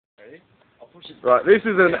Right, this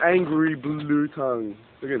is an angry blue tongue.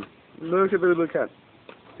 Look at the little cat.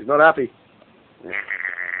 He's not happy.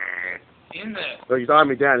 In there. Look, he's eyeing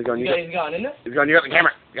me down. He's going, He's going in there? He's going, you got the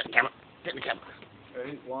camera. You got the camera. Get the camera.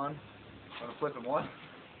 Ready? 1. I'm gonna flip him. 1,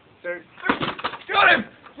 2. Got him!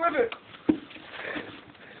 Flip it!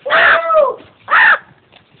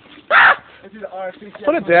 This is RC.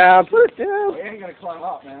 Put it down. Put it down. He ain't gonna climb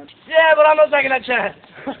up, man. Yeah, but I'm not taking that chance.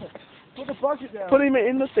 Put the bucket down. Put him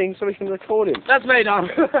in the thing so we can record him. That's me, Don.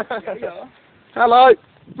 There you go. Hello.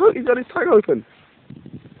 Look, he's got his tongue open.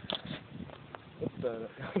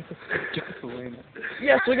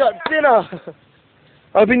 Yes, we got dinner.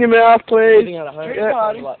 Open your mouth, please. Eating out of home.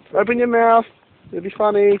 Yeah. Open your mouth. It'll be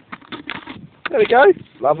funny. There we go.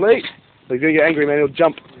 Lovely. So if you get angry, man, he'll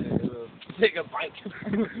jump. Take a bite.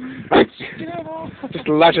 Just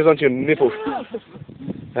lashes onto your nipple.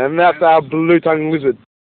 And that's our blue tongue lizard.